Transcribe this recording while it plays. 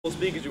Full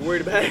speed because you're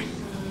worried about it.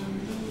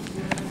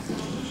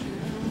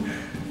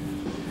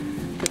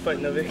 Good fight,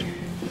 Novik.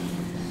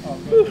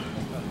 Whew.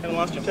 Haven't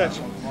lost your touch.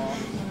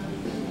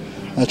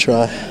 I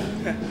try.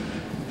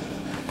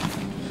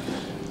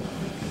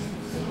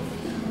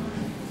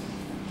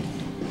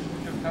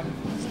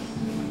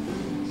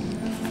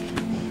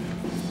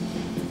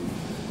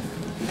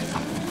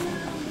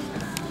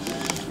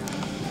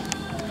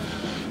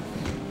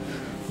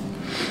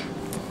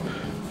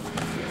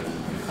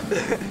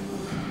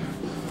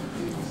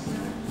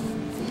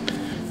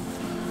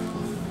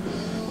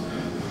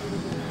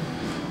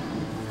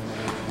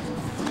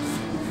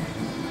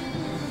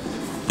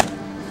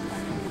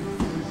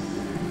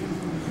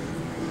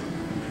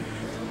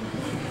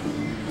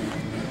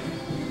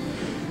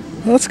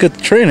 Well, that's good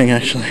training,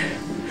 actually.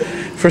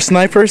 For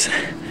snipers,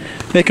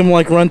 make them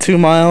like run 2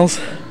 miles,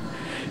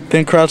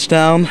 then crouch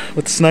down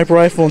with the sniper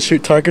rifle and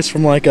shoot targets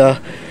from like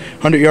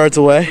 100 yards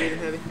away.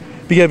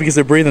 Yeah, because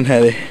they're breathing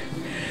heavy.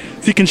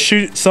 If you can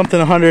shoot something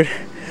 100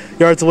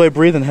 yards away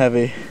breathing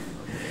heavy.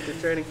 Good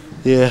training.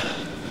 Yeah.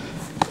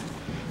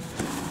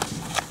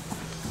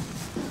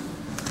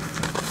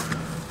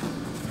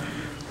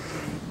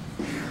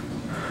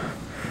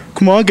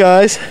 Come on,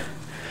 guys.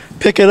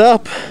 Pick it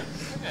up.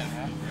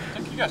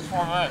 You got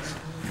 4 minutes.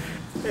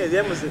 Hey, the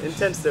end was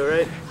intense though,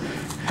 right?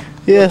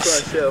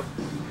 Yes. Show.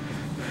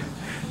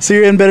 So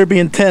your end better be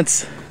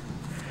intense.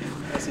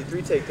 I see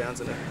 3 takedowns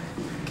and a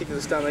kick to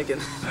the stomach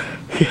and...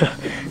 Yeah,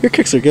 your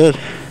kicks are good.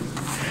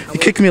 You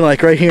kicked me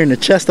like right here in the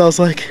chest. I was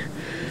like,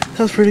 that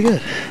was pretty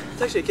good.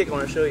 It's actually a kick I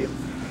want to show you.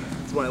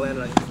 It's the one I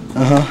landed on you.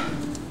 Uh-huh.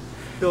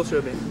 Bill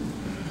showed me.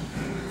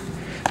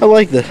 I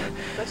like that.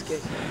 Nice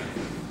kick.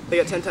 They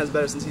got 10 times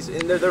better since he's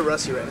in. They're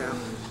rusty right now.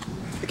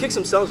 The kicks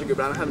themselves are good,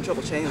 but I'm having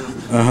trouble chaining them.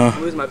 Uh-huh.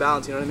 I'm losing my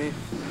balance, you know what I mean?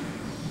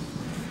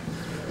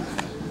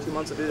 2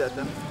 months to do that,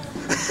 though.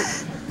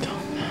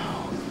 Don't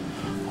know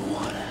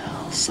what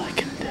else I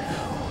can do.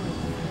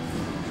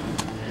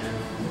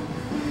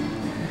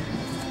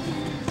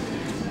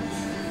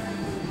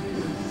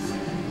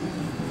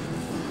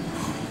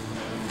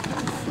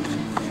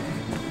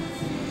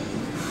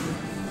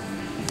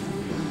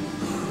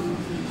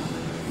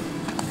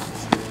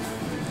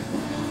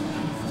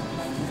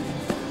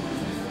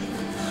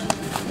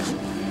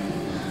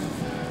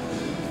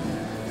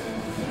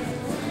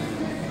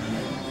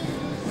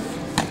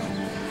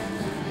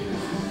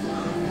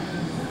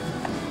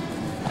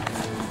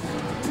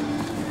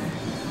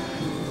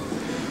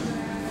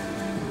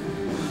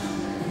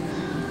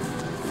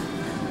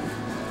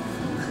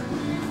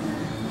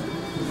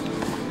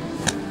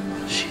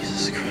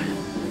 Jesus Christ.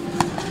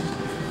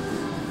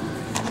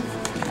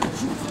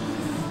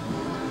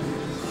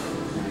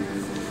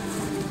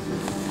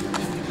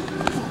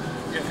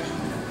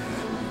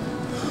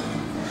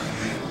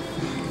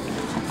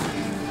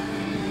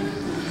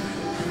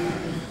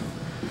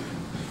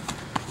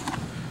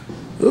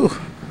 Ooh,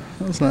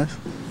 that was nice.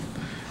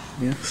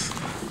 Yes.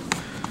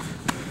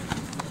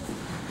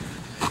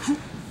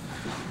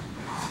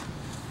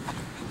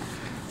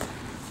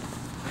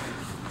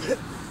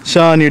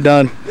 Sean, you're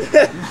done.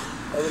 That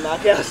was a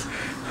knockout.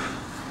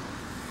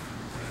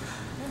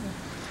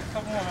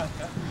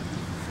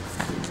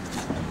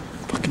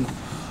 Fucking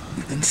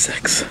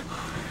insects.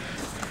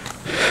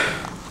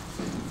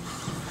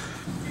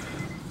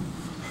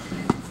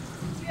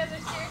 You guys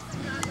are seriously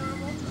not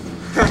normal.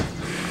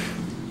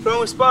 What's wrong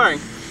with sparring?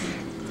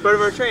 It's part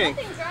of our training.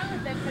 Nothing's wrong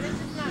with it, but it's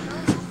just not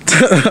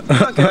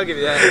normal. Okay, I'll give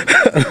you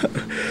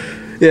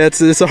that. Yeah,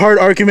 it's a hard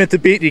argument to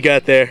beat you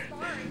got there.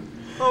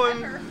 Oh,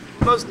 and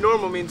most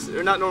normal means,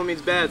 or not normal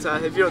means bad, so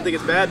if you don't think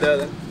it's bad though,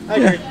 then I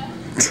agree.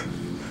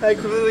 I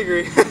completely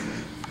agree.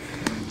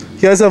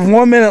 You guys have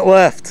 1 minute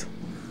left.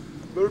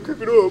 Better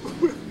kick it up.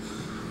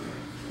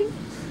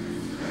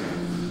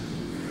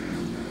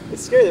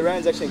 It's scary that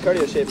Ryan's actually in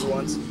cardio shape for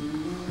once.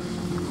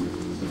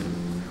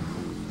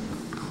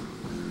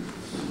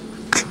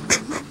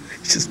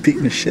 He's just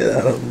beating the shit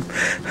out of him.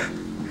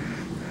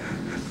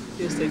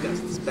 He just take down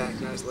his back,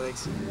 not his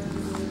legs.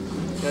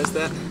 Notice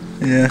that?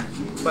 Yeah.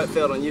 Fight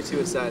failed on you to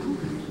his side.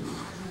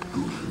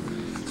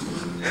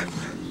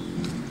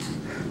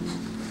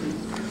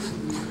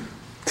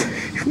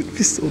 He would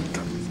be so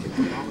dumb.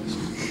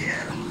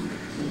 Yeah.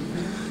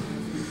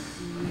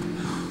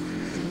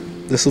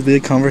 This will be a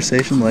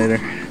conversation later.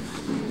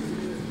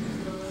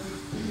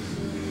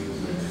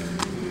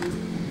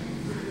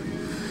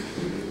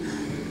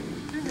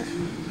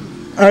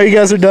 Alright, you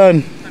guys are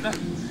done.